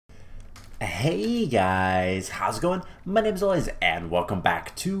Hey guys, how's it going? My name is Elias and welcome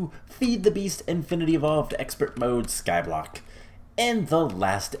back to Feed the Beast Infinity Evolved Expert Mode Skyblock. In the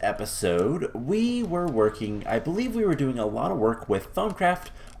last episode, we were working, I believe we were doing a lot of work with Thaumcraft,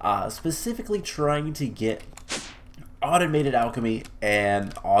 specifically trying to get automated alchemy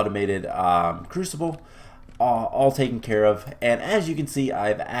and automated crucible all taken care of. And as you can see,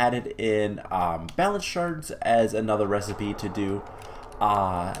 I've added in balance shards as another recipe to do.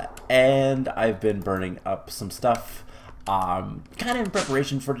 And I've been burning up some stuff, kind of in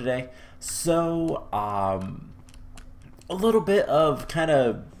preparation for today. So, a little bit of kind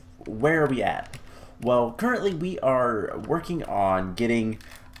of where are we at? Well, currently we are working on getting,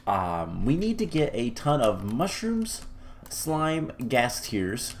 we need to get a ton of mushrooms, slime, gas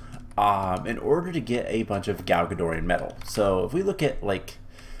tiers, in order to get a bunch of Galgadorian metal. So if we look at, like,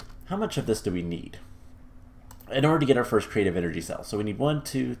 how much of this do we need in order to get our first creative energy cell? So we need 1,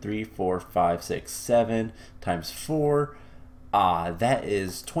 2, 3, 4, 5, 6, 7 times 4. That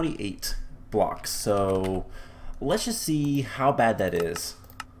is 28 blocks. So let's just see how bad that is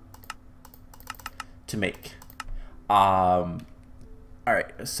to make. Alright,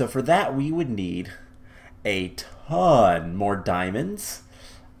 so for that we would need a ton more diamonds,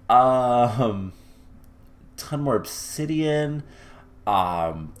 ton more obsidian,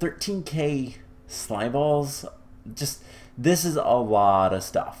 13k slime balls. Just, this is a lot of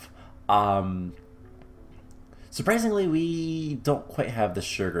stuff. Surprisingly, we don't quite have the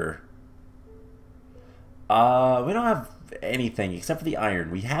sugar. We don't have anything except for the iron.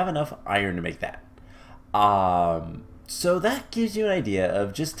 We have enough iron to make that. So that gives you an idea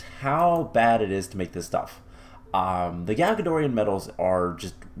of just how bad it is to make this stuff. The Galgadorian metals are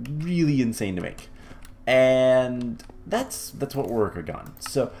just really insane to make, and that's what we're working on.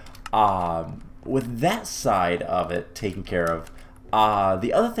 So, with that side of it taken care of,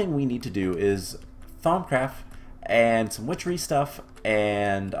 the other thing we need to do is Thaumcraft and some witchery stuff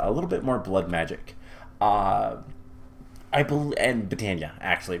and a little bit more blood magic. I believe, and Britannia,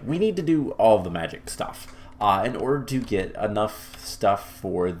 actually. We need to do all of the magic stuff in order to get enough stuff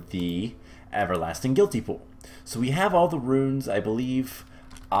for the everlasting guilty pool. So we have all the runes, I believe.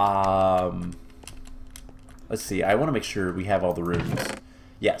 Let's see, I want to make sure we have all the runes.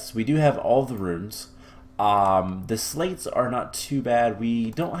 Yes, we do have all the runes. The slates are not too bad. We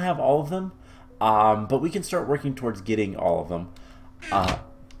don't have all of them, but we can start working towards getting all of them.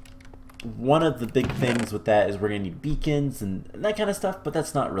 One of the big things with that is we're going to need beacons and that kind of stuff, but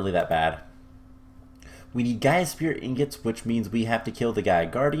that's not really that bad. We need Gaia Spirit ingots, which means we have to kill the Gaia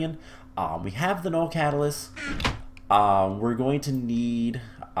Guardian. We have the Null Catalyst. We're going to need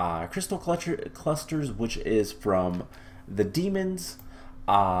crystal clusters, which is from the demons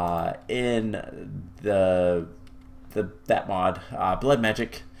in that mod, blood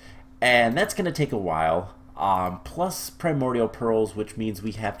magic, and that's going to take a while. Plus primordial pearls, which means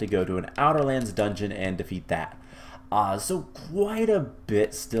we have to go to an Outerlands dungeon and defeat that. So quite a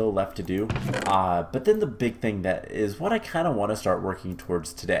bit still left to do. But then the big thing that is what I kind of want to start working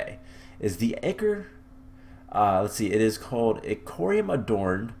towards today is the Ichor. Let's see, it is called Icorium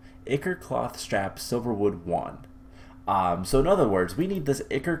Adorned Ichor Cloth Strap Silverwood Wand. So in other words, we need this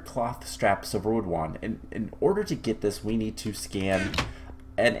Ichor Cloth Strap Silverwood Wand. In order to get this, we need to scan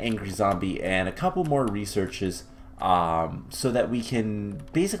an angry zombie and a couple more researches so that we can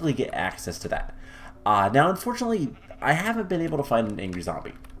basically get access to that. Now, unfortunately, I haven't been able to find an angry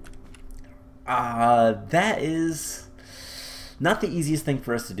zombie. That is not the easiest thing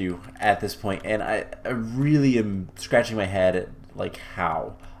for us to do at this point, and I really am scratching my head at, like,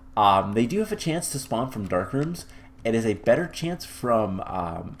 how. They do have a chance to spawn from dark rooms. It is a better chance from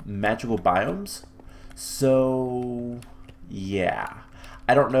magical biomes. So, yeah.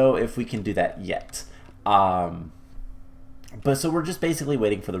 I don't know if we can do that yet. But so we're just basically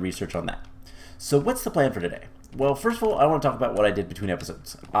waiting for the research on that. So what's the plan for today? Well, first of all, I want to talk about what I did between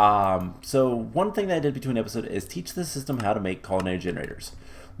episodes. So one thing that I did between episodes is teach the system how to make culinary generators.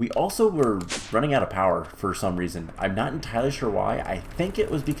 We also were running out of power for some reason. I'm not entirely sure why. I think it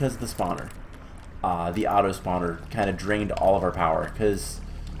was because of the spawner. The auto spawner kind of drained all of our power, because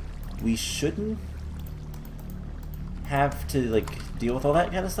we shouldn't have to, like, deal with all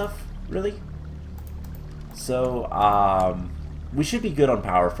that kind of stuff, really. So we should be good on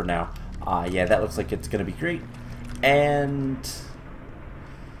power for now. Yeah, that looks like it's gonna be great. And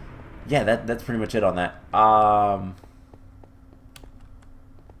yeah, that's pretty much it on that. Oh,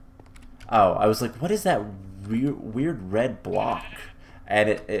 I was like, what is that weird red block? And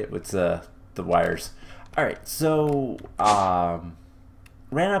it's the wires. Alright, so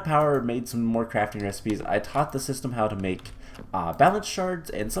ran out of power, made some more crafting recipes. I taught the system how to make balance shards,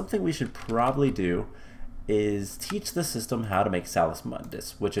 and something we should probably do is teach the system how to make Salus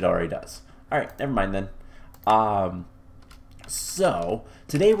Mundus, which it already does. Alright, never mind then. So,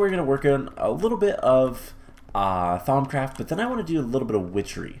 today we're going to work on a little bit of Thaumcraft, but then I want to do a little bit of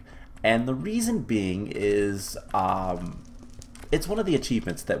witchery. And the reason being is it's one of the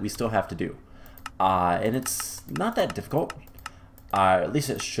achievements that we still have to do. And it's not that difficult. At least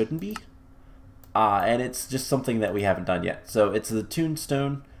it shouldn't be. And it's just something that we haven't done yet. So it's the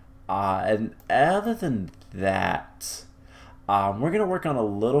tombstone. And other than that, we're going to work on a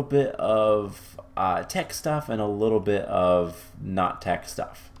little bit of tech stuff and a little bit of not tech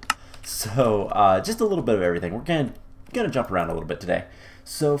stuff. So just a little bit of everything. We're going to jump around a little bit today.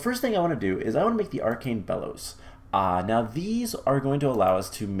 So first thing I want to do is I want to make the arcane bellows. Now these are going to allow us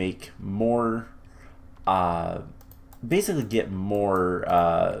to make more, basically get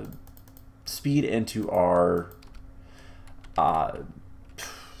more speed into our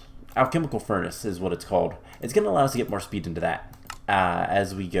alchemical furnace is what it's called. It's going to allow us to get more speed into that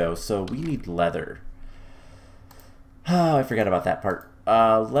as we go. So we need leather. Oh, I forgot about that part.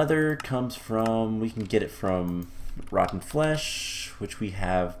 Leather comes from, we can get it from rotten flesh, which we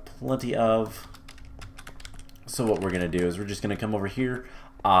have plenty of. So what we're going to do is we're just going to come over here.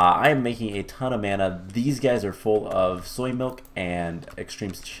 I am making a ton of mana. These guys are full of soy milk and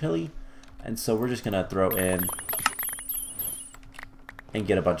extreme chili. And so we're just going to throw in and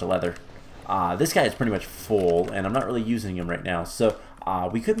get a bunch of leather. This guy is pretty much full, and I'm not really using him right now. So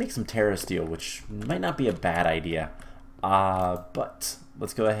we could make some Terra Steel, which might not be a bad idea. But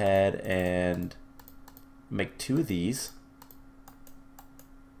let's go ahead and make 2 of these.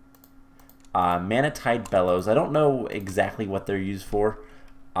 Manatide bellows. I don't know exactly what they're used for.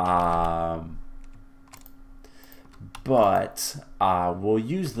 But we'll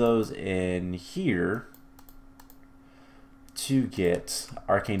use those in here to get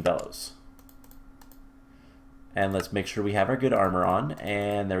arcane bellows. And let's make sure we have our good armor on,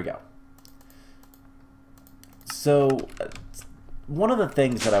 and there we go. So one of the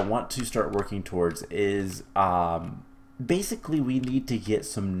things that I want to start working towards is basically we need to get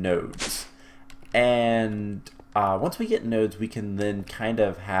some nodes. And once we get nodes, we can then kind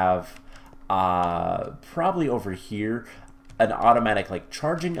of have probably over here an automatic like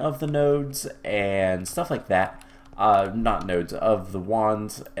charging of the nodes and stuff like that. Not nodes, of the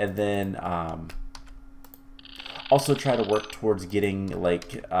wands, and then also try to work towards getting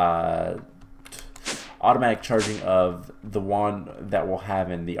like automatic charging of the wand that we'll have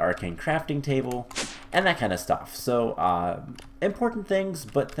in the arcane crafting table and that kind of stuff. So important things,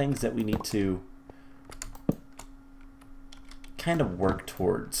 but things that we need to kind of work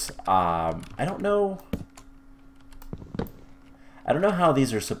towards. I don't know how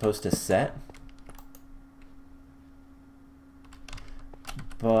these are supposed to set,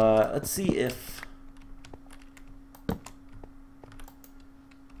 but let's see if it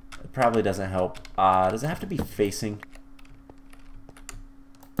probably doesn't help. Does it have to be facing?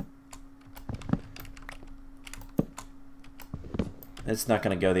 It's not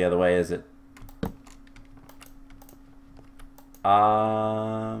going to go the other way, is it?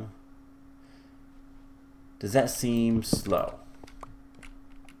 Does that seem slow?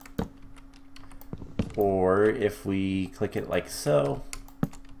 Or if we click it like so.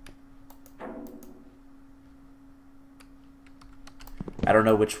 I don't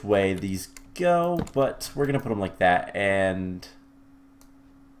know which way these go, but we're going to put them like that and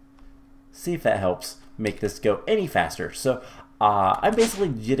see if that helps make this go any faster. So I'm basically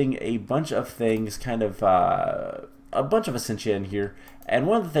getting a bunch of things, kind of a bunch of essentia in here, and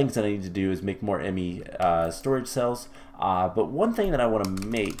one of the things that I need to do is make more ME storage cells. But one thing that I want to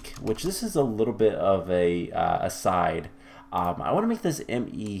make, which this is a little bit of a aside, I want to make this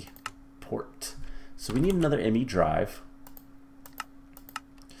ME port. So we need another ME drive.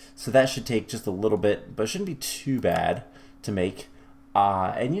 So that should take just a little bit, but it shouldn't be too bad to make.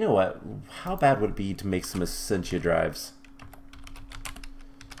 And you know what? How bad would it be to make some essentia drives?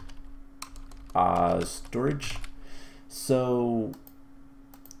 Storage. So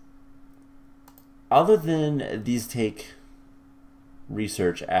other than these take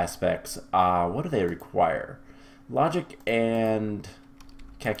research aspects, what do they require? Logic and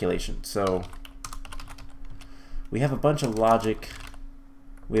calculation. So we have a bunch of logic,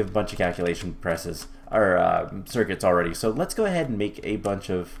 we have a bunch of calculation presses or circuits already. So let's go ahead and make a bunch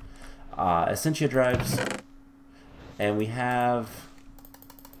of essentia drives, and we have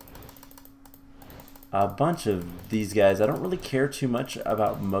a bunch of these guys. I don't really care too much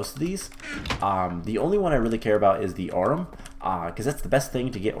about most of these. The only one I really care about is the aurum, because that's the best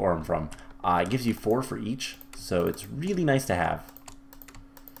thing to get aurum from. It gives you 4 for each, so it's really nice to have.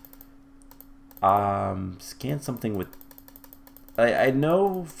 Scan something with... I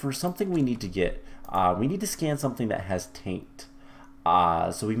know for something we need to get, we need to scan something that has taint.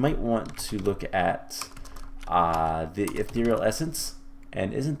 So we might want to look at the ethereal essence.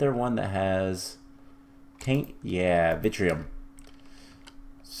 And isn't there one that has taint? Yeah, vitrium.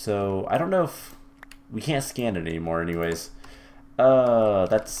 So I don't know if we can't scan it anymore anyways.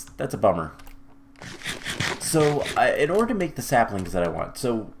 That's a bummer. So in order to make the saplings that I want,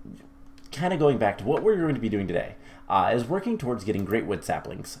 so kind of going back to what we're going to be doing today, is working towards getting Greatwood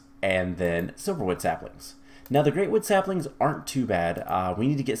Saplings and then Silverwood Saplings. Now the Greatwood Saplings aren't too bad. We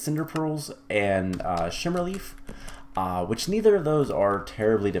need to get Cinder Pearls and Shimmerleaf, which neither of those are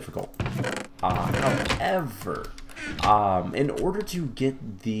terribly difficult. However, in order to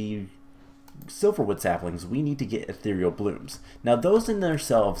get the Silverwood Saplings, we need to get Ethereal Blooms. Now those in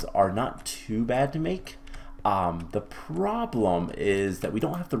themselves are not too bad to make. The problem is that we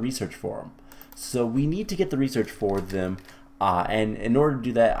don't have the research for them. So we need to get the research for them, and in order to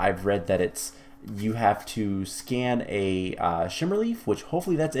do that, I've read that you have to scan a Shimmerleaf, which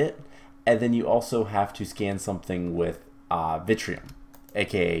hopefully that's it, and then you also have to scan something with Vitrium,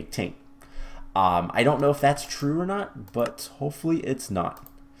 aka Taint. I don't know if that's true or not, but hopefully it's not.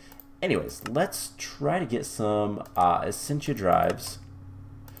 Anyways, let's try to get some Essentia Drives.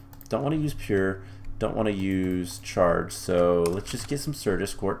 Don't want to use Pure, don't want to use Charge, so let's just get some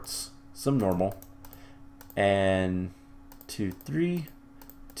Certus Quartz, some normal, and 2, 3,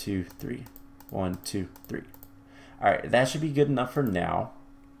 2, 3, 1, 2, 3. Alright, that should be good enough for now.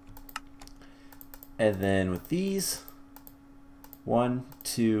 And then with these, 1,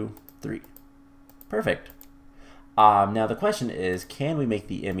 2, 3. Perfect. Now the question is, can we make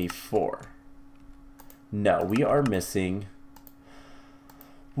the ME4? No, we are missing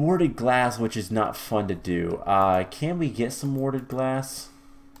warded glass, which is not fun to do. Can we get some warded glass?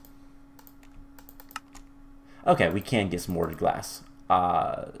 Okay, we can get some warded glass.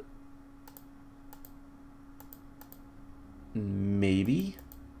 Maybe?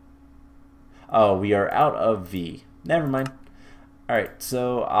 Oh, we are out of V. Never mind. Alright,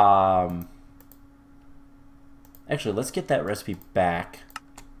 so, actually, let's get that recipe back.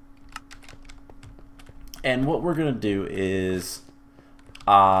 And what we're going to do is,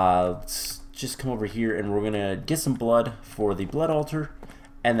 let's just come over here and we're going to get some blood for the blood altar.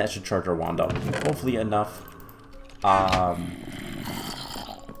 And that should charge our wand up. Hopefully enough.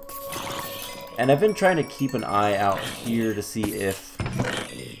 And I've been trying to keep an eye out here to see if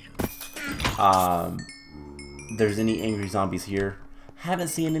there's any angry zombies here. Haven't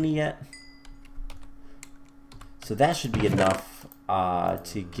seen any yet. So that should be enough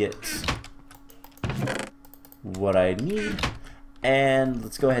to get what I need. And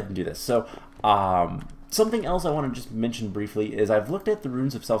let's go ahead and do this. So something else I want to just mention briefly is I've looked at the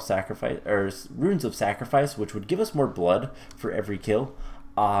runes of self-sacrifice, or runes of sacrifice, which would give us more blood for every kill.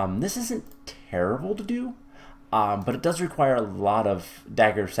 This isn't terrible to do, but it does require a lot of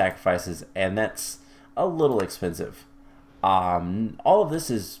dagger sacrifices, and that's a little expensive. All of this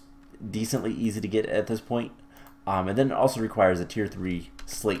is decently easy to get at this point, and then it also requires a tier 3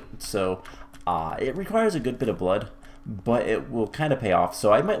 slate, so it requires a good bit of blood, but it will kind of pay off,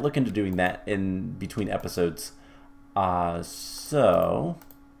 so I might look into doing that in between episodes. So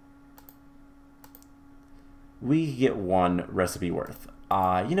we get one recipe worth.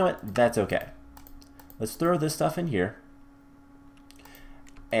 You know what? That's okay. Let's throw this stuff in here.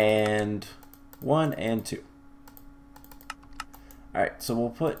 And 1 and 2. Alright, so we'll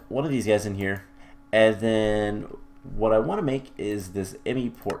put one of these guys in here. And then what I want to make is this ME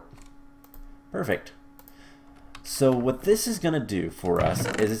port. Perfect. So what this is going to do for us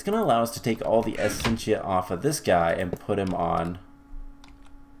is it's going to allow us to take all the essentia off of this guy and put him on.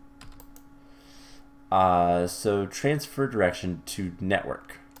 So transfer direction to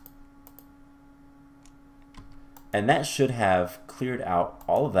network. And that should have cleared out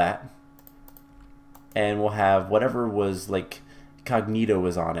all of that. And we'll have whatever was like Cognito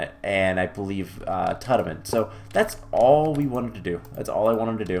was on it, and I believe Tutterman. So that's all we wanted to do. That's all I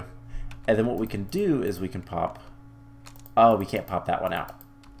wanted to do. And then what we can do is we can pop... Oh, we can't pop that one out.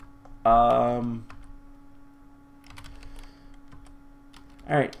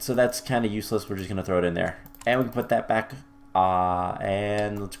 Alright, so that's kind of useless. We're just going to throw it in there. And we can put that back.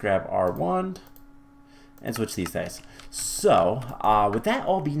 And let's grab our wand and switch these guys. So, with that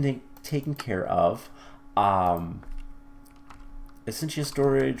all being taken care of, Essentia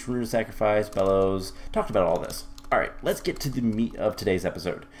storage, rune of sacrifice, bellows, talked about all this. Alright, let's get to the meat of today's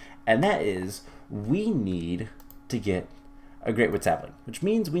episode. And that is, we need to get a Greatwood Sapling, which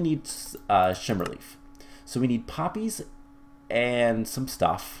means we need Shimmerleaf. So we need poppies and some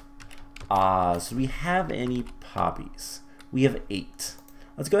stuff. So do we have any poppies? We have 8.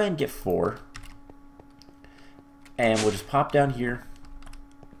 Let's go ahead and get 4. And we'll just pop down here.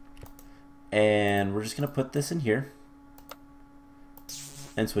 And we're just going to put this in here.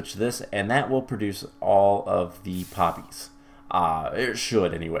 And switch this. And that will produce all of the poppies. It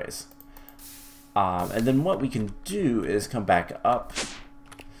should anyways. And then what we can do is come back up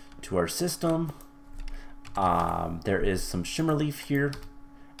to our system. There is some shimmer leaf here.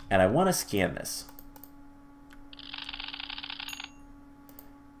 And I want to scan this.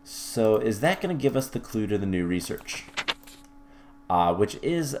 So is that going to give us the clue to the new research? Which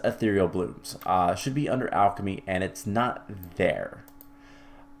is ethereal blooms. Should be under alchemy, and it's not there.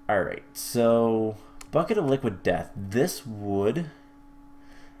 Alright, so bucket of liquid death. This would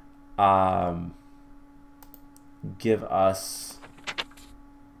give us...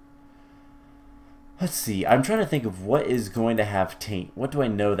 Let's see, I'm trying to think of what is going to have taint. What do I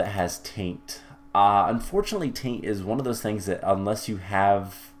know that has taint? Unfortunately, taint is one of those things that unless you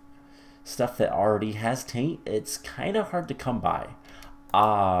have stuff that already has taint, it's kind of hard to come by.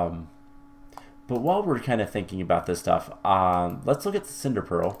 But while we're kind of thinking about this stuff, let's look at the Cinder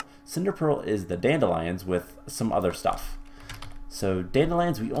Pearl. Cinder Pearl is the dandelions with some other stuff. So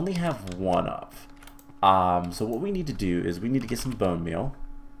dandelions we only have 1 of. So what we need to do is we need to get some bone meal.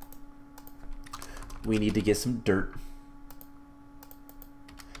 We need to get some dirt.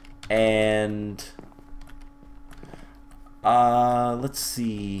 And let's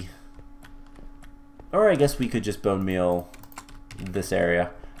see. Or I guess we could just bone meal this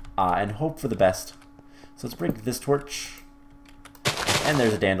area and hope for the best. So let's break this torch. And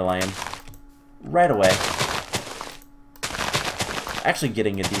there's a dandelion. Right away. Actually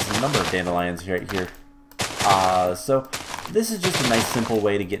getting a decent number of dandelions right here. So this is just a nice simple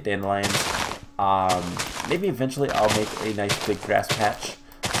way to get dandelions. Maybe eventually I'll make a nice big grass patch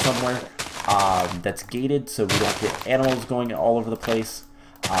somewhere that's gated so we don't get animals going all over the place.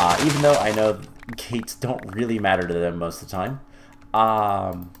 Even though I know gates don't really matter to them most of the time.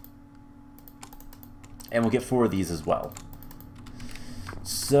 And we'll get 4 of these as well.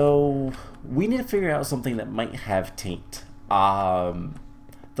 So we need to figure out something that might have taint. The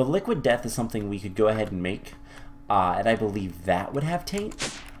liquid death is something we could go ahead and make. And I believe that would have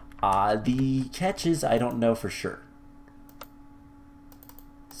taint. The catch is I don't know for sure.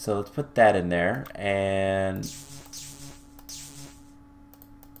 So let's put that in there, and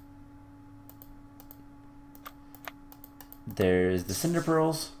there's the cinder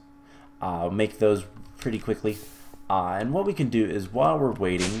pearls. I'll make those pretty quickly. And what we can do is while we're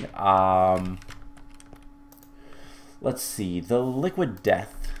waiting, let's see, the liquid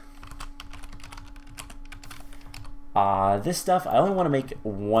death. This stuff, I only want to make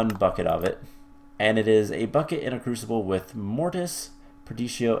 1 bucket of it, and it is a bucket in a crucible with mortis,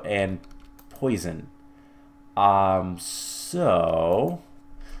 perditio, and poison. So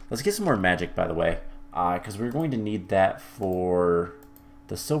let's get some more magic, by the way, because we're going to need that for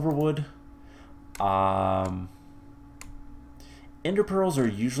the silverwood. Ender pearls are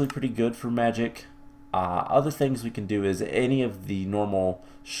usually pretty good for magic. Other things we can do is any of the normal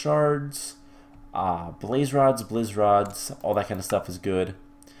shards. Blaze rods, blizz rods, all that kind of stuff is good.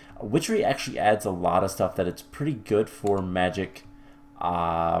 Witchery actually adds a lot of stuff that it's pretty good for magic.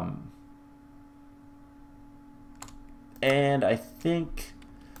 And I think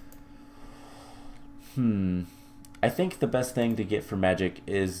I think the best thing to get for magic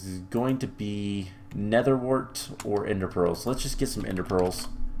is going to be netherwort or ender pearls. Let's just get some ender pearls.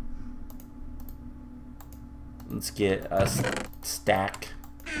 Let's get a stack.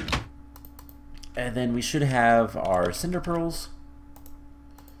 And then we should have our cinder pearls.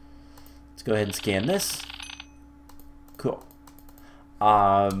 Let's go ahead and scan this. Cool.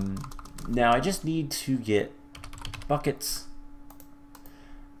 Now I just need to get buckets.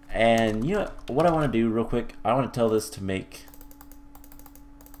 And you know what I want to do real quick? I want to tell this to make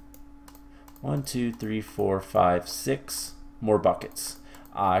 1, 2, 3, 4, 5, 6 more buckets.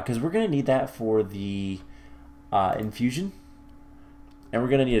 Because we're going to need that for the infusion. And we're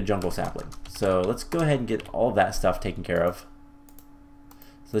going to need a jungle sapling. So let's go ahead and get all of that stuff taken care of.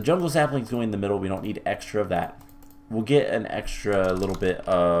 So the jungle sapling is going in the middle. We don't need extra of that. We'll get an extra little bit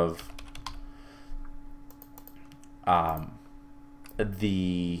of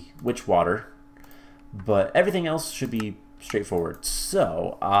the witch water. But everything else should be straightforward.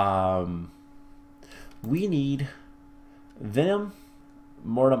 So we need venom,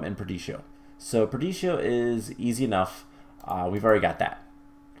 mortem, and perditio. So perditio is easy enough. We've already got that.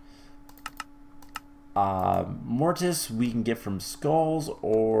 Mortis we can get from skulls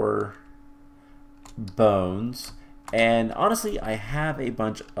or bones, and honestly, I have a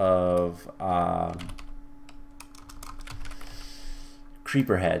bunch of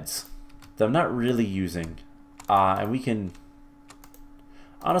creeper heads that I'm not really using, and we can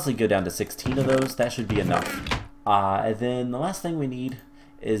honestly go down to 16 of those. That should be enough. And then the last thing we need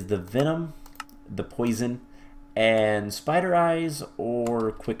is the venom, the poison, and spider eyes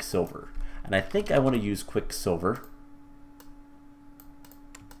or quicksilver. And I think I want to use quicksilver.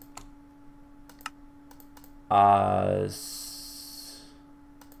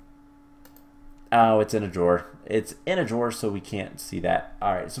 Oh, it's in a drawer. It's in a drawer, so we can't see that.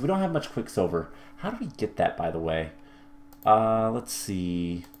 Alright, so we don't have much quicksilver. How do we get that, by the way? Let's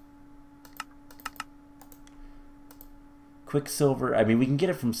see. Quicksilver, I mean, we can get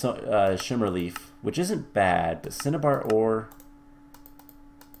it from Shimmerleaf, which isn't bad, but Cinnabar ore.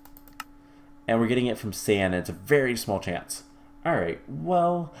 And we're getting it from sand, and it's a very small chance. Alright,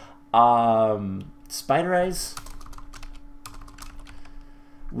 well, spider eyes.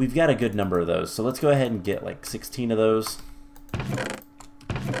 We've got a good number of those, so let's go ahead and get like 16 of those.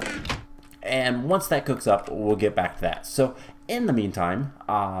 And once that cooks up, we'll get back to that. So in the meantime,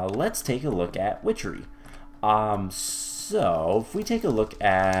 let's take a look at witchery. So if we take a look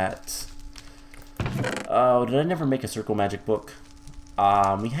at, oh, did I never make a circle magic book?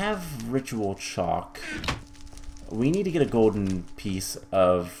 We have ritual chalk. We need to get a golden piece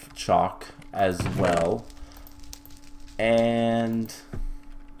of chalk as well. And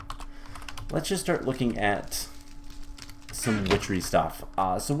let's just start looking at some witchery stuff.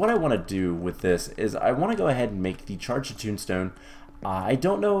 So what I want to do with this is I want to go ahead and make the charged tombstone. I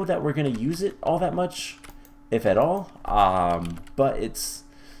don't know that we're going to use it all that much, if at all, but it's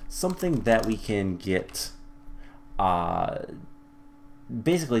something that we can get,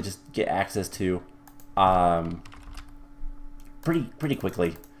 basically just get access to pretty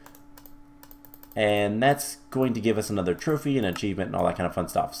quickly. And that's going to give us another trophy and achievement and all that kind of fun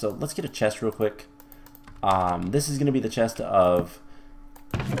stuff. So let's get a chest real quick. This is going to be the chest of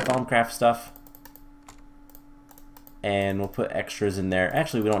Thaumcraft stuff. And we'll put extras in there.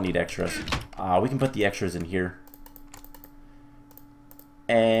 Actually, we don't need extras. We can put the extras in here.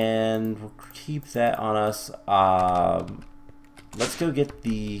 And we'll keep that on us. Let's go get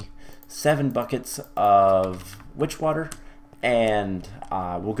the 7 buckets of witch water. And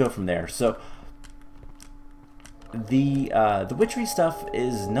we'll go from there. So the witchery stuff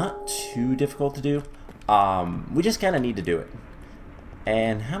is not too difficult to do. We just kind of need to do it.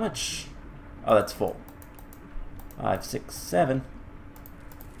 And how much? Oh, that's full. 5, 6, 7.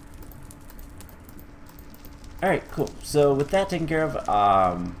 Alright, cool. So with that taken care of,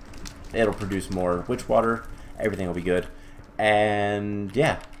 it'll produce more witch water. Everything will be good. And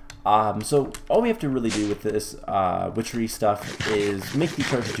yeah. So all we have to really do with this witchery stuff is make the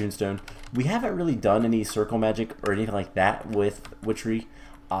charged tombstone. We haven't really done any circle magic or anything like that with witchery.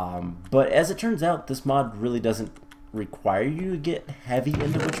 But as it turns out, this mod really doesn't require you to get heavy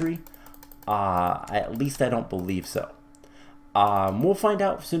into witchery. At least I don't believe so. We'll find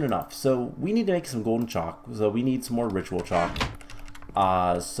out soon enough. So we need to make some golden chalk. So we need some more ritual chalk.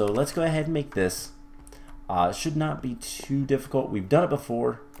 So let's go ahead and make this. It should not be too difficult. We've done it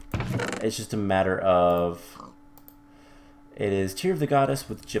before. It's just a matter of... It is Tear of the Goddess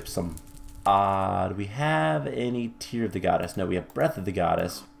with gypsum. Do we have any Tear of the Goddess? No, we have Breath of the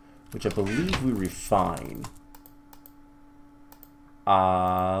Goddess, which I believe we refine.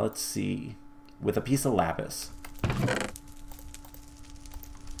 Let's see. With a piece of lapis.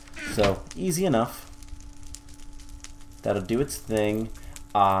 So, easy enough. That'll do its thing.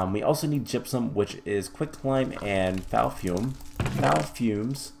 We also need gypsum, which is quicklime and foul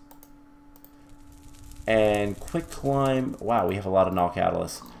fumes. And quicklime, wow, we have a lot of null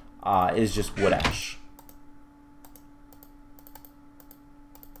catalysts. Is just wood ash.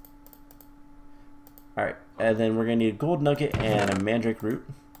 Alright, and then we're going to need a gold nugget and a mandrake root.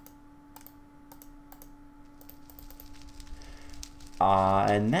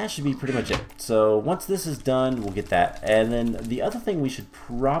 And that should be pretty much it. So once this is done, we'll get that. And then the other thing we should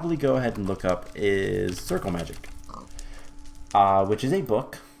probably go ahead and look up is circle magic, which is a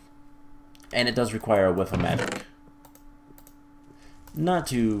book, and it does require a whiff of magic. Not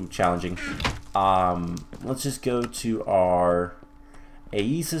too challenging. Let's just go to our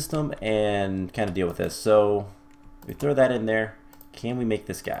AE system and kind of deal with this. So we throw that in there. Can we make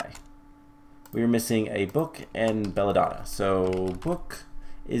this guy? We were missing a book and belladonna. So book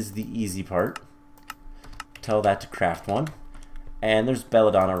is the easy part. Tell that to craft one. And there's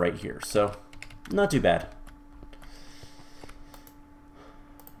belladonna right here. So not too bad.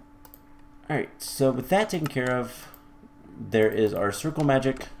 Alright, so with that taken care of, there is our circle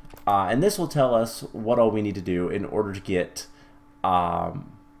magic And this will tell us what all we need to do in order to get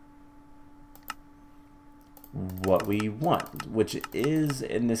what we want, which is,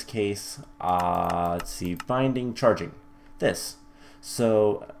 in this case, let's see, binding, charging, this.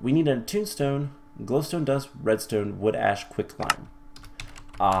 So we need a tombstone, glowstone dust, redstone, wood ash, quicklime.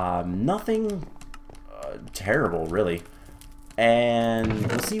 Nothing terrible, really. And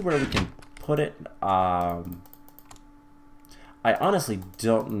we'll see where we can put it. I honestly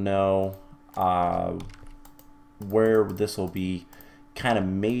don't know where this will be kind of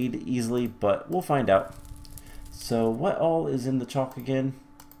made easily, but we'll find out. So what all is in the chalk again?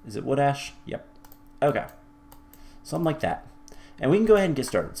 Is it wood ash? Yep. Okay. Something like that. And we can go ahead and get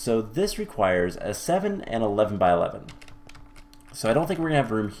started. So this requires a 7 and 11 by 11. So I don't think we're going to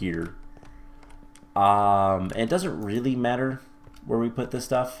have room here. And it doesn't really matter where we put this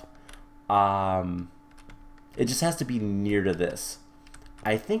stuff. It just has to be near to this.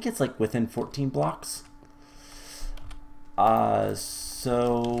 I think it's like within 14 blocks.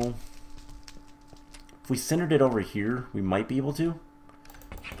 So if we centered it over here, we might be able to.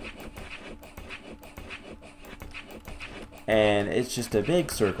 And it's just a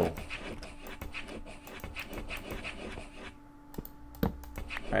big circle.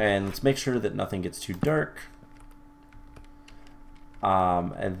 And let's make sure that nothing gets too dark.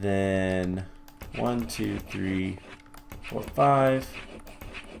 And then 1, 2, 3, 4, 5.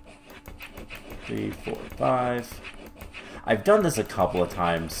 3, 4, 5. I've done this a couple of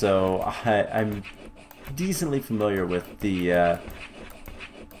times, so I'm decently familiar with the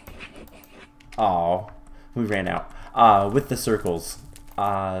we ran out. With the circles.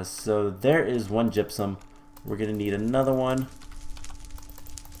 So there is one gypsum. We're gonna need another one.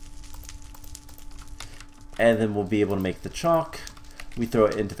 And then we'll be able to make the chalk. We throw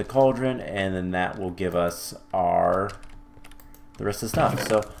it into the cauldron, and then that will give us the rest of the stuff.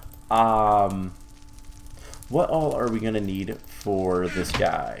 So what all are we gonna need for this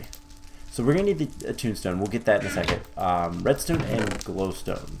guy? So we're gonna need a tombstone. We'll get that in a second. Redstone and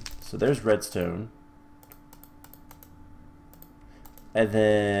glowstone. So there's redstone. And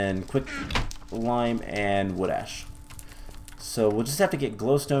then quick lime and wood ash. So we'll just have to get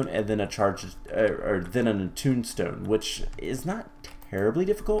glowstone and then a then a tombstone, which is not terribly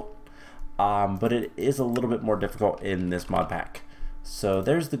difficult, but it is a little bit more difficult in this mod pack. So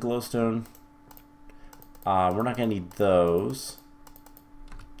there's the glowstone. We're not gonna need those.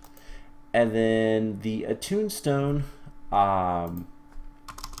 And then the tombstone. The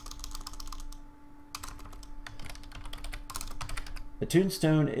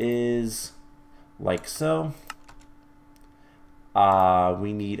tombstone is like so.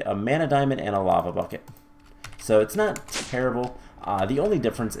 We need a mana diamond and a lava bucket. So it's not terrible. The only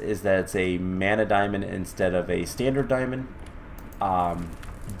difference is that it's a mana diamond instead of a standard diamond.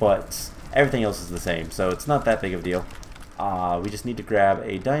 But everything else is the same, so it's not that big of a deal. We just need to grab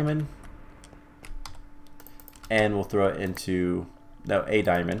a diamond. And we'll throw it into... No, a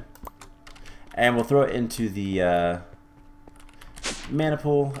diamond. And we'll throw it into the... mana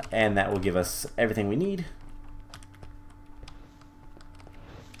pool, and that will give us everything we need.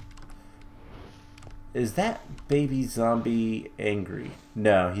 Is that baby zombie angry?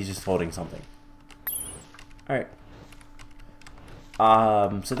 No, he's just holding something. Alright.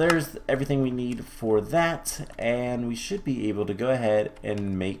 So there's everything we need for that, and we should be able to go ahead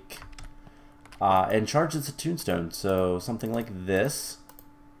and make and charge this a tombstone. So something like this.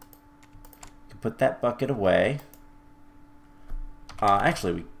 You can put that bucket away.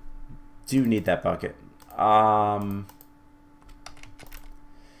 Actually, we do need that bucket.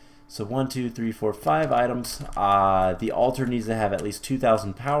 So 1, 2, 3, 4, 5 items. The altar needs to have at least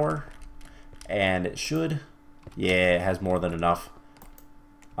 2,000 power, and it should. Yeah, it has more than enough.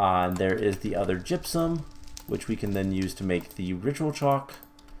 And there is the other gypsum, which we can then use to make the ritual chalk.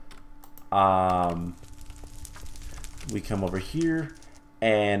 We come over here,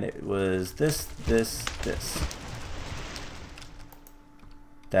 and it was this.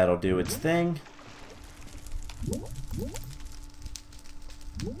 That'll do its thing.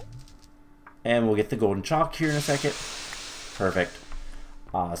 And we'll get the golden chalk here in a second. Perfect.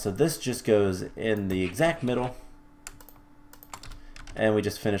 So this just goes in the exact middle. And we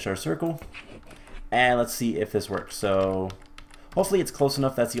just finish our circle. And let's see if this works. So hopefully it's close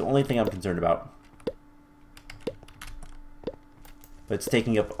enough. That's the only thing I'm concerned about. But it's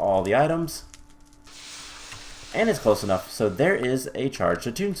taking up all the items. And it's close enough. So there is a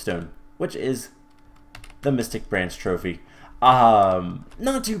charged tombstone, which is the Mystic Branch trophy.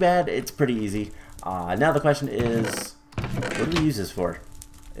 Not too bad. It's pretty easy. Now the question is, what do we use this for?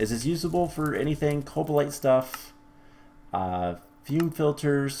 Is this usable for anything? Cobalt stuff? fume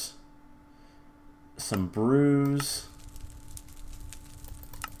filters, some brews.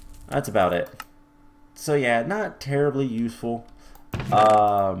 That's about it. So yeah, not terribly useful.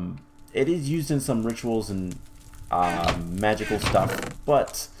 It is used in some rituals and magical stuff,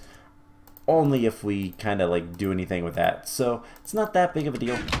 but only if we kind of like do anything with that. So it's not that big of a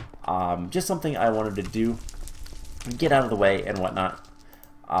deal. Just something I wanted to do, get out of the way and whatnot.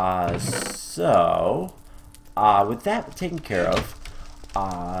 With that taken care of,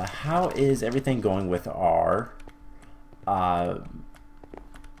 how is everything going with our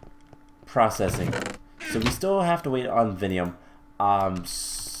processing? So we still have to wait on Vinium.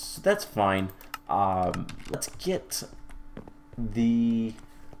 So that's fine. Let's get the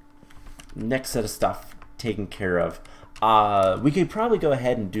next set of stuff taken care of. We could probably go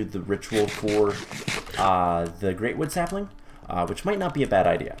ahead and do the ritual for the Greatwood Sapling, which might not be a bad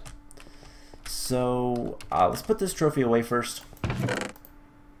idea. So let's put this trophy away first.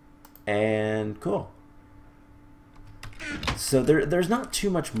 And cool. So there's not too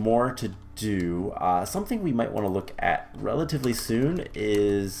much more to do. Something we might want to look at relatively soon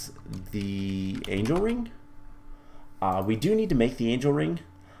is the angel ring. We do need to make the angel ring.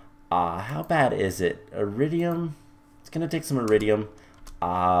 How bad is it? Iridium. It's going to take some iridium.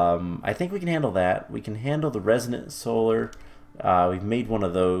 I think we can handle that. We can handle the resonant solar. We've made one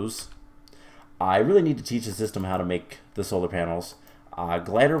of those. I really need to teach the system how to make the solar panels.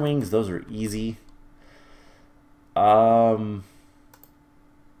 Glider wings, those are easy. Most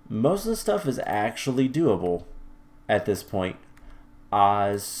of the stuff is actually doable at this point.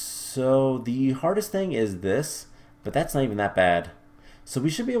 So the hardest thing is this, but that's not even that bad. So we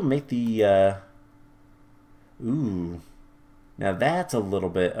should be able to make the ooh, now that's a little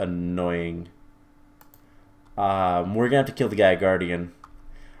bit annoying. We're gonna have to kill the guy guardian.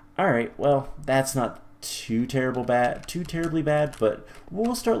 Alright, well, that's not too terribly bad, but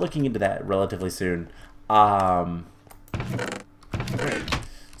we'll start looking into that relatively soon. Right.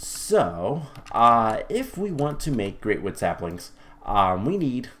 So, if we want to make Greatwood Saplings, we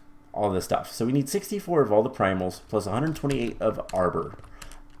need all this stuff. So we need 64 of all the primals, plus 128 of arbor.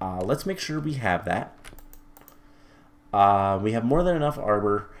 Let's make sure we have that. We have more than enough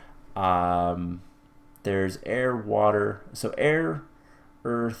arbor. There's air, water. So air,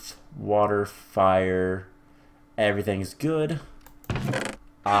 earth, water, fire, everything's good.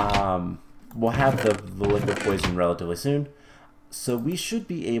 We'll have the liquid poison relatively soon. So we should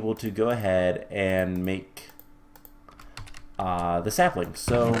be able to go ahead and make the sapling.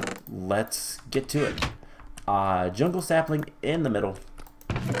 So let's get to it. Jungle sapling in the middle.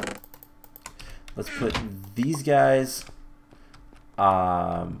 Let's put these guys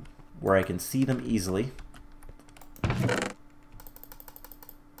where I can see them easily.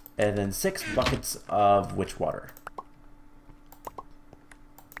 And then 6 buckets of witch water.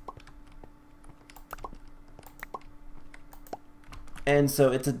 And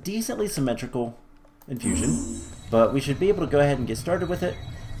so it's a decently symmetrical infusion, but we should be able to go ahead and get started with it.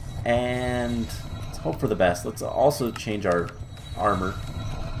 And let's hope for the best. Let's also change our armor,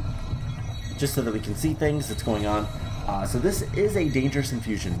 just so that we can see things that's going on. So this is a dangerous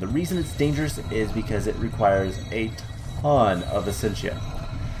infusion. The reason it's dangerous is because it requires a ton of essentia.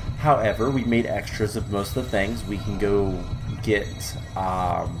 However, we made extras of most of the things. We can go get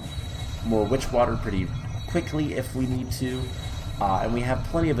more witch water pretty quickly if we need to. And we have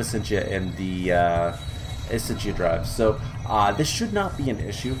plenty of essentia in the essentia drive. So this should not be an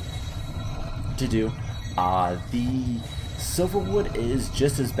issue to do. The silverwood is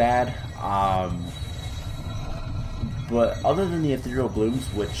just as bad. But other than the ethereal blooms,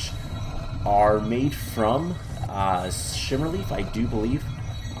 which are made from shimmerleaf, I do believe,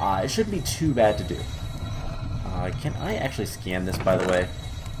 it shouldn't be too bad to do. Can I actually scan this, by the way?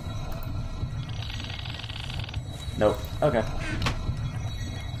 Nope. Okay.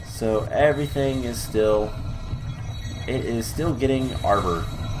 So everything is still... It is still getting arbor.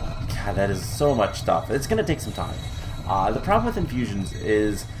 God, that is so much stuff. It's going to take some time. The problem with infusions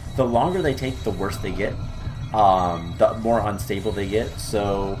is the longer they take, the worse they get. The more unstable they get.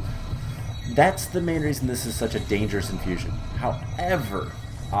 So that's the main reason this is such a dangerous infusion. However,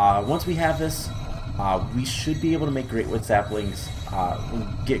 once we have this, we should be able to make Greatwood saplings,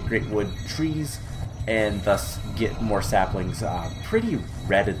 get Greatwood trees, and thus get more saplings pretty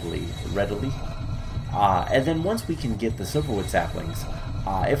readily. And then once we can get the silverwood saplings,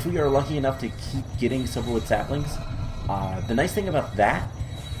 if we are lucky enough to keep getting silverwood saplings, the nice thing about that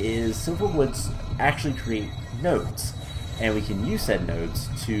is silverwoods actually create nodes, and we can use said nodes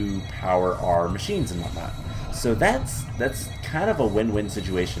to power our machines and whatnot. So that's kind of a win-win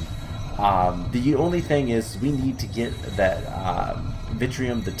situation. The only thing is we need to get that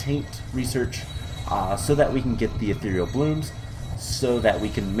Vitrium, the Taint research, so that we can get the Ethereal Blooms, so that we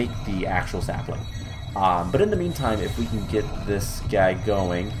can make the actual sapling. But in the meantime, if we can get this guy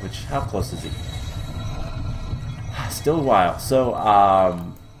going, which, how close is he? Still a while. So,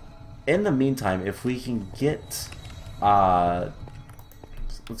 in the meantime, if we can get, let's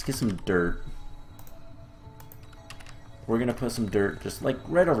get some dirt. We're gonna put some dirt just like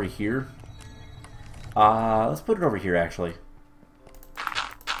right over here. Let's put it over here actually.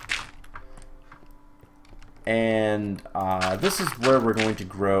 And this is where we're going to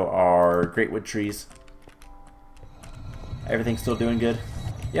grow our Greatwood trees. Everything's still doing good?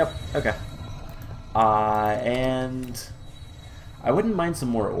 Yep, okay. And I wouldn't mind some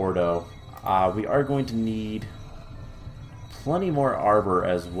more Ordo. We are going to need plenty more Arbor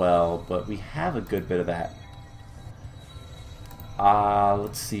as well, but we have a good bit of that.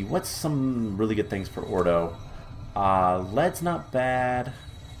 Let's see, what's some really good things for Ordo? Lead's not bad.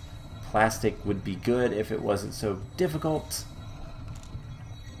 Plastic would be good if it wasn't so difficult.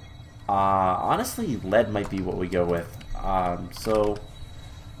 Honestly, lead might be what we go with. So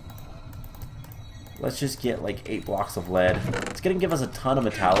let's just get like 8 blocks of lead. It's gonna give us a ton of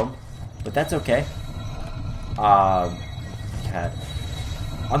metallum, but that's okay. God.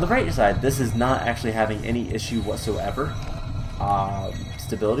 On the right side, this is not actually having any issue whatsoever,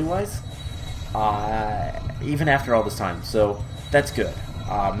 stability-wise, even after all this time. So that's good.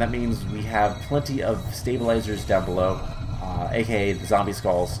 That means we have plenty of stabilizers down below, aka the zombie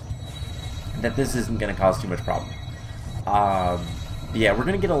skulls, that this isn't going to cause too much problem. Yeah, we're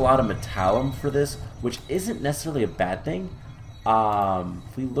going to get a lot of metallum for this, which isn't necessarily a bad thing.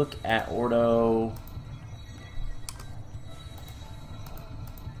 If we look at Ordo,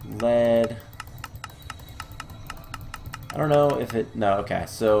 lead, I don't know if it, no, okay,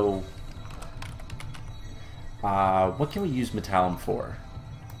 so what can we use metallum for?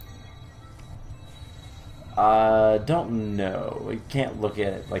 Don't know. We can't look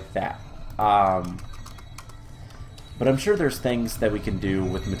at it like that. But I'm sure there's things that we can do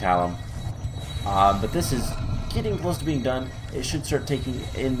with metallum. But this is getting close to being done. It should start taking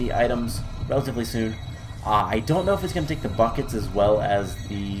in the items relatively soon. I don't know if it's going to take the buckets as well as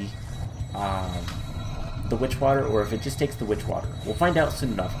the witch water, or if it just takes the witch water. We'll find out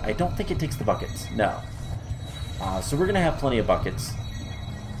soon enough. I don't think it takes the buckets. No. So we're going to have plenty of buckets.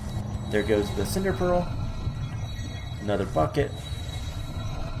 There goes the cinder pearl. Another bucket.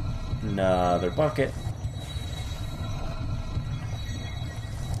 Another bucket.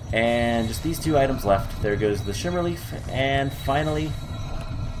 And just these 2 items left. There goes the shimmer leaf. And finally,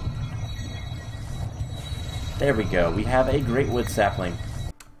 there we go. We have a Greatwood Sapling.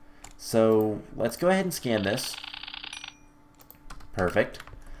 So let's go ahead and scan this. Perfect.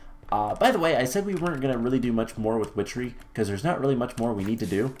 By the way, I said we weren't going to really do much more with witchery, because there's not really much more we need to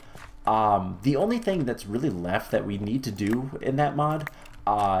do. The only thing that's really left that we need to do in that mod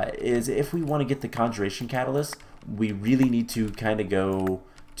is if we want to get the Conjuration Catalyst, we really need to kind of go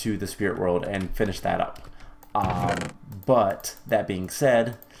to the Spirit World and finish that up. But, that being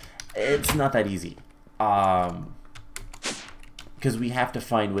said, it's not that easy. Because we have to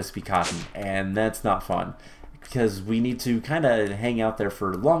find Wispy Cotton, and that's not fun. Because we need to kind of hang out there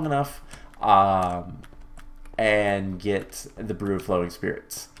for long enough and get the Brew of Flowing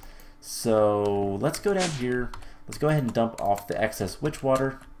Spirits. So let's go down here. Let's go ahead and dump off the excess witch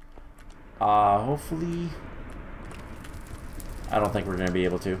water. Hopefully, I don't think we're going to be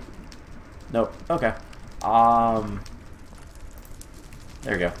able to. Nope. Okay.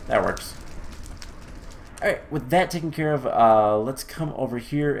 There we go. That works. Alright, with that taken care of, let's come over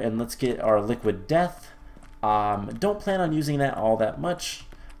here and let's get our Liquid Death. Don't plan on using that all that much,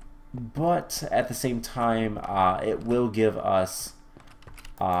 but at the same time, it will give us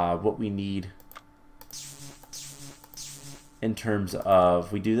what we need in terms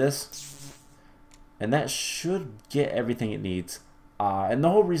of, we do this, and that should get everything it needs. And the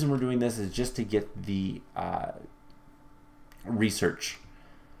whole reason we're doing this is just to get the research.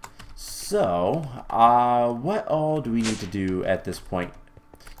 So, what all do we need to do at this point?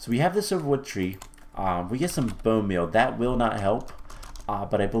 So we have the silverwood tree. We get some bone meal. That will not help,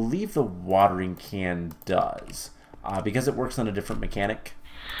 but I believe the watering can does, because it works on a different mechanic.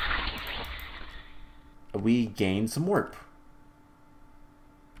 We gain some warp.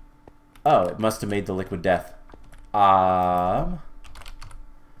 Oh, it must have made the Liquid Death.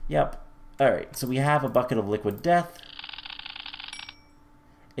 Yep. Alright, so we have a bucket of Liquid Death.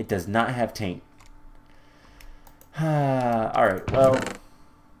 It does not have taint. Alright, well,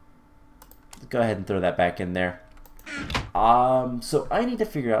 go ahead and throw that back in there. So I need to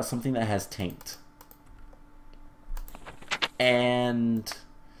figure out something that has taint. And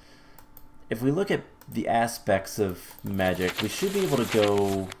if we look at the aspects of magic, we should be able to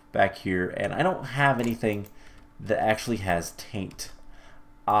go back here, and I don't have anything that actually has taint.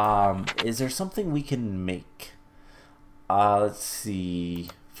 Is there something we can make? Let's see.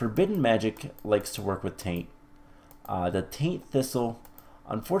 Forbidden magic likes to work with taint. The taint thistle,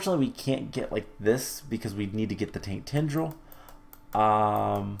 unfortunately we can't get like this because we need to get the taint tendril.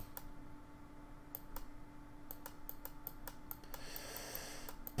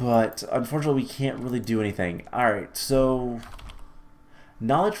 But unfortunately we can't really do anything. Alright, so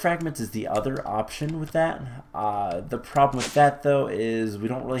knowledge fragments is the other option with that. The problem with that though is we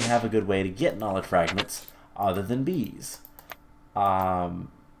don't really have a good way to get knowledge fragments other than bees.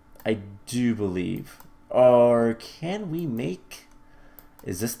 I do believe. Or can we make...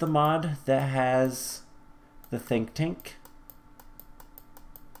 Is this the mod that has the think tank?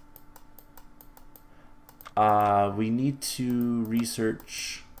 We need to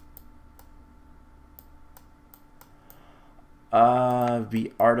research...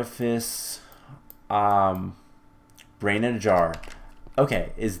 the artifice, brain in a jar.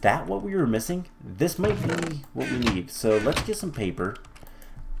 Okay, is that what we were missing? This might be what we need. So let's get some paper.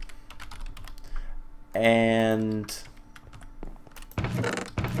 And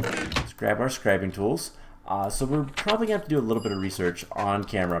let's grab our scribing tools. So we're probably going to have to do a little bit of research on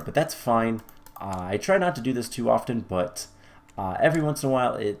camera, but that's fine. I try not to do this too often, but every once in a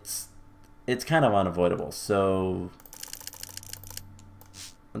while it's kind of unavoidable. So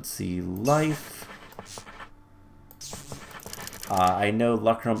let's see, life. I know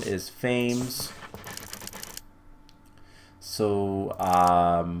Lucrum is fames. So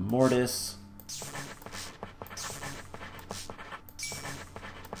mortis.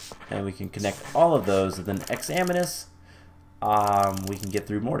 And we can connect all of those, and then examinus, we can get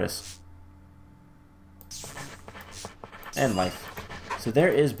through mortis. And life. So there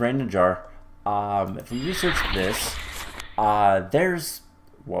is brain in a jar. If we research this, there's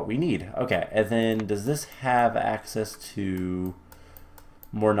what we need. Okay, and then does this have access to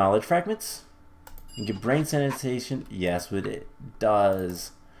more knowledge fragments? You can get brain sanitation. Yes, but it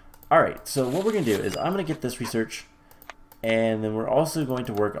does. Alright, so what we're going to do is I'm going to get this research, and then we're also going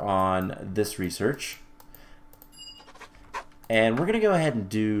to work on this research. And we're going to go ahead and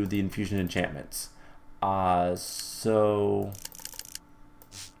do the infusion enchantments. So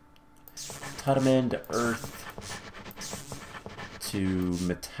Tutterman to earth to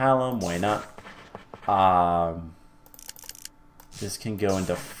metallum, why not? This can go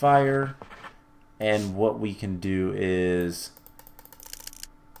into fire, and what we can do is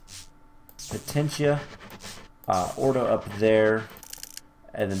potentia, ordo up there,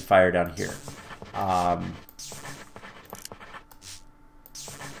 and then fire down here.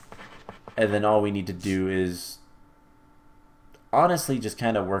 And then all we need to do is honestly just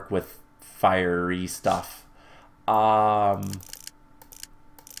kind of work with fiery stuff.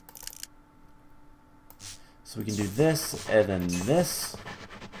 So we can do this, and then this.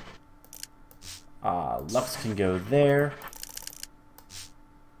 Lux can go there.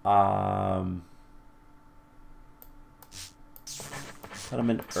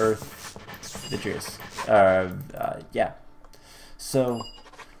 Settlement, earth, vitreous. Yeah. So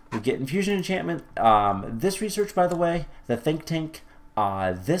we get infusion enchantment. This research, by the way, the think tank,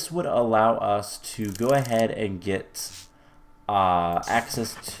 this would allow us to go ahead and get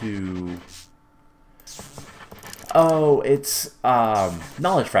access to... Oh, it's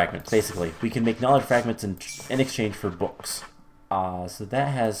knowledge fragments, basically. We can make knowledge fragments in exchange for books. So that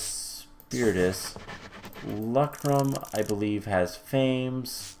has Spiritus. Lucrum, I believe, has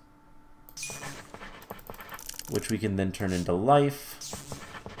Fames, which we can then turn into life.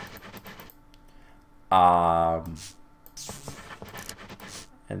 And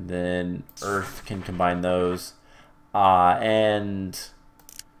then Earth can combine those. And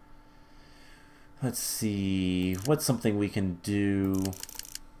let's see, what's something we can do?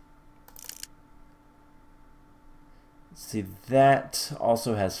 Let's see, that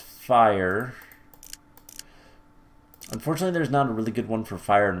also has fire. Unfortunately, there's not a really good one for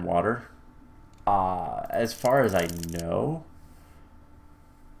fire and water, as far as I know.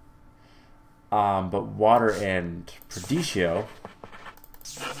 But water and Proditio.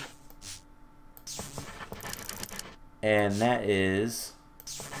 And that is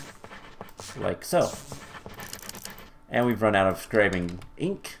like so. And we've run out of scribing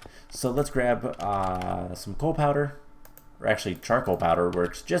ink, so let's grab some coal powder, or actually charcoal powder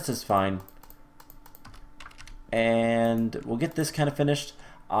works just as fine. And we'll get this kind of finished.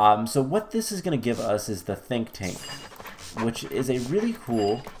 So what this is going to give us is the think tank. which is a really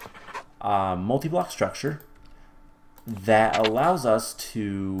cool multi-block structure that allows us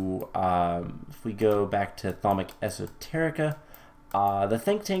to, if we go back to Thalmic Esoterica, the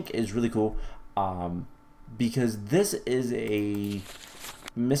think tank is really cool because this is a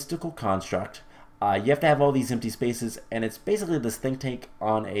mystical construct. You have to have all these empty spaces, and it's basically this think tank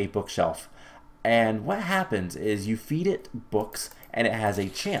on a bookshelf. And what happens is you feed it books, and it has a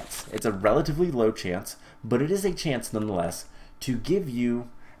chance. It's a relatively low chance, but it is a chance nonetheless to give you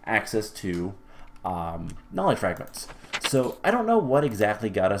access to knowledge fragments. So I don't know what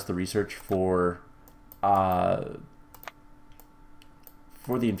exactly got us the research for the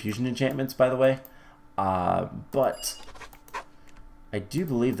infusion enchantments, by the way, but I do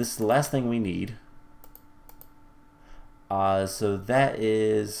believe this is the last thing we need. So that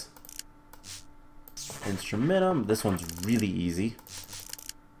is Instrumentum. This one's really easy.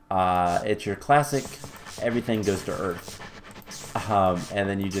 It's your classic, everything goes to Earth. And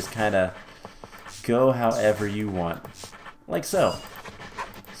then you just kind of go however you want. Like so.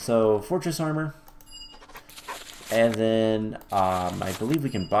 So, Fortress Armor. And then, I believe we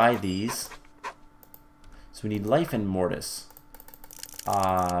can buy these. So we need Life and Mortis.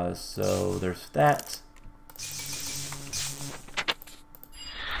 So there's that.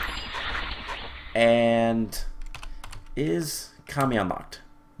 And is Kami unlocked?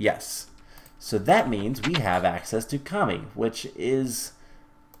 Yes. So that means we have access to Kami, which is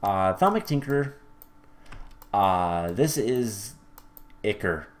Thalmic Tinkerer. This is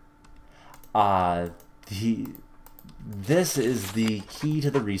Ichor. This is the key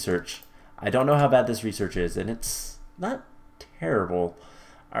to the research. I don't know how bad this research is, and it's not terrible.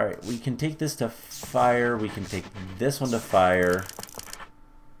 Alright, we can take this to fire. We can take this one to fire.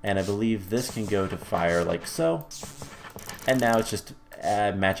 And I believe this can go to fire like so. And now it's just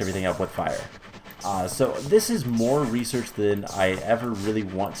match everything up with fire. So this is more research than I ever really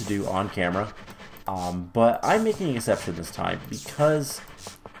want to do on camera. But I'm making an exception this time because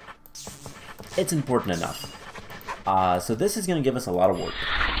it's important enough. So this is going to give us a lot of work.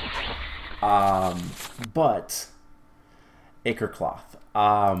 But Ichor Cloth.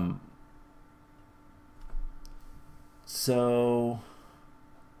 So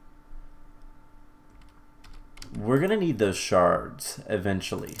we're going to need those shards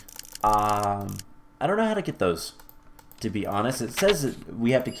eventually. I don't know how to get those, to be honest. It says that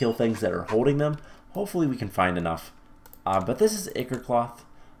we have to kill things that are holding them. Hopefully we can find enough. But this is Ichor Cloth,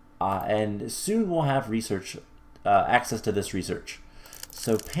 and soon we'll have research, access to this research.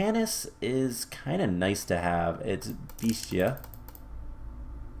 So Panis is kind of nice to have. It's Bestia.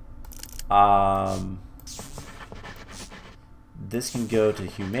 This can go to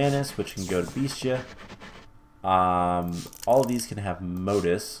Humanus, which can go to Bestia. All of these can have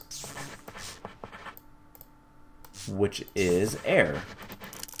Modus, which is air.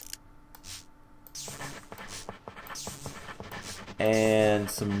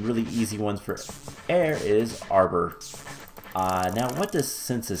 And some really easy ones for air is Arbor. Now what does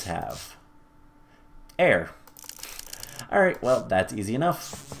Census have? Air. Alright, well, that's easy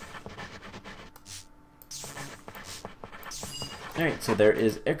enough. Alright, so there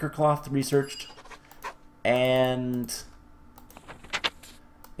is Ichor Cloth researched. And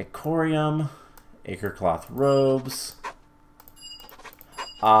Icorium, Ichor Cloth robes.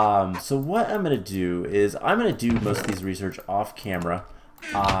 So what I'm going to do is I'm going to do most of these research off camera.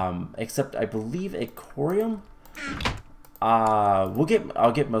 Except I believe Icorium. I'll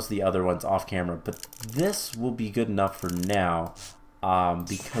get most of the other ones off camera, but this will be good enough for now.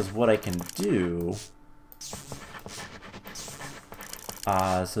 Because what I can do.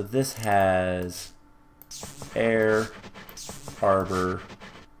 So this has air, arbor,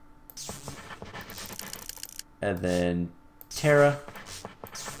 and then Terra,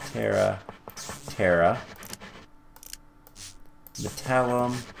 Terra, Terra,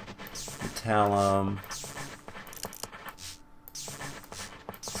 Metallum, Metallum,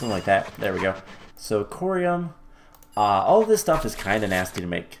 something like that. There we go. So Corium, all of this stuff is kind of nasty to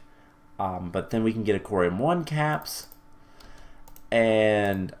make, but then we can get a Corium 1 caps.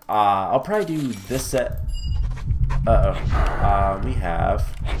 And I'll probably do this set. We have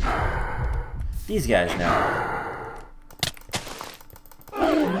these guys now.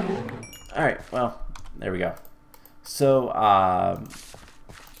 Alright, well, there we go. So,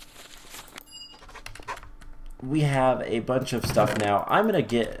 we have a bunch of stuff now. I'm going to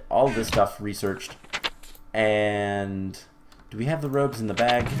get all this stuff researched. And do we have the robes in the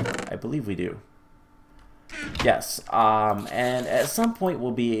bag? I believe we do. Yes, and at some point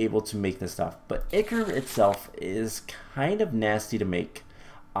we'll be able to make this stuff, but Ichor itself is kind of nasty to make.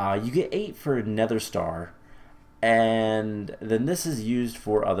 You get 8 for a nether star, And then this is used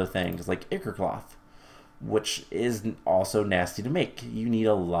for other things like ichor cloth, which is also nasty to make. You need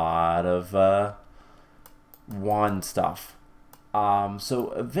a lot of wand stuff.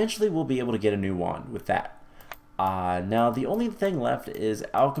 So eventually we'll be able to get a new wand with that. Now the only thing left is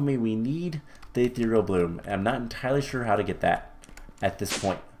alchemy. We need the ethereal bloom. I'm not entirely sure how to get that at this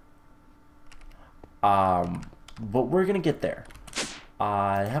point. But we're gonna get there.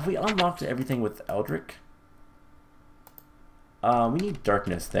 Have we unlocked everything with Eldritch? We need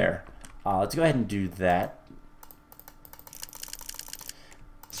darkness there. Let's go ahead and do that.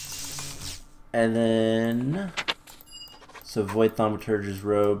 And then, so void thaumaturge's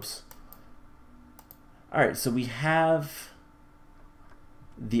robes. Alright, so we have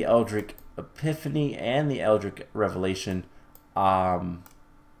the Eldritch Epiphany and the Eldritch Revelation. But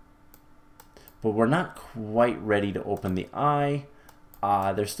we're not quite ready to open the eye.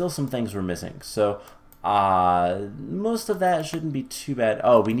 There's still some things we're missing. So most of that shouldn't be too bad.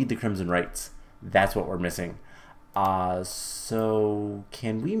 Oh, we need the Crimson Rites. That's what we're missing. So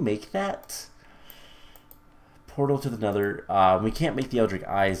can we make that? Portal to the Nether. We can't make the Eldritch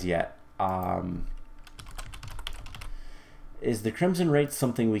Eyes yet. Is the Crimson Rites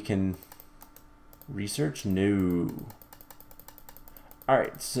something we can research? No.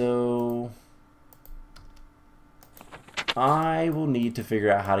 Alright, so I will need to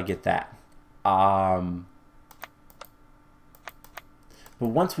figure out how to get that. But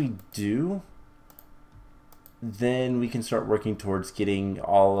once we do, then we can start working towards getting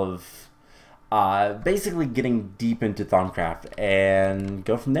all of, basically getting deep into Thaumcraft and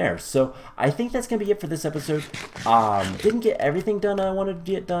go from there. So I think that's going to be it for this episode. Didn't get everything done I wanted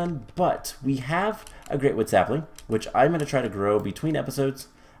to get done, but we have a Greatwood Sapling, which I'm going to try to grow between episodes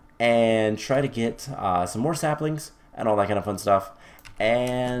and try to get some more saplings and all that kind of fun stuff.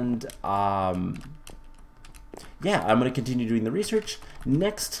 And yeah, I'm going to continue doing the research.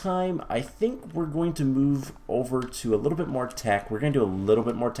 Next time, I think we're going to move over to a little bit more tech. We're going to do a little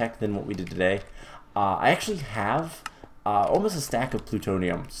bit more tech than what we did today. I actually have almost a stack of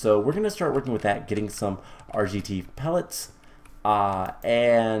plutonium, so we're going to start working with that, getting some RGT pellets,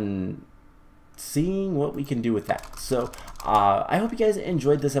 and seeing what we can do with that. So I hope you guys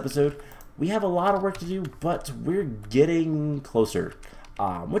enjoyed this episode. We have a lot of work to do, but we're getting closer,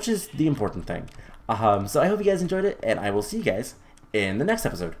 which is the important thing. So I hope you guys enjoyed it, and I will see you guys in the next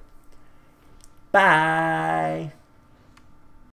episode. Bye!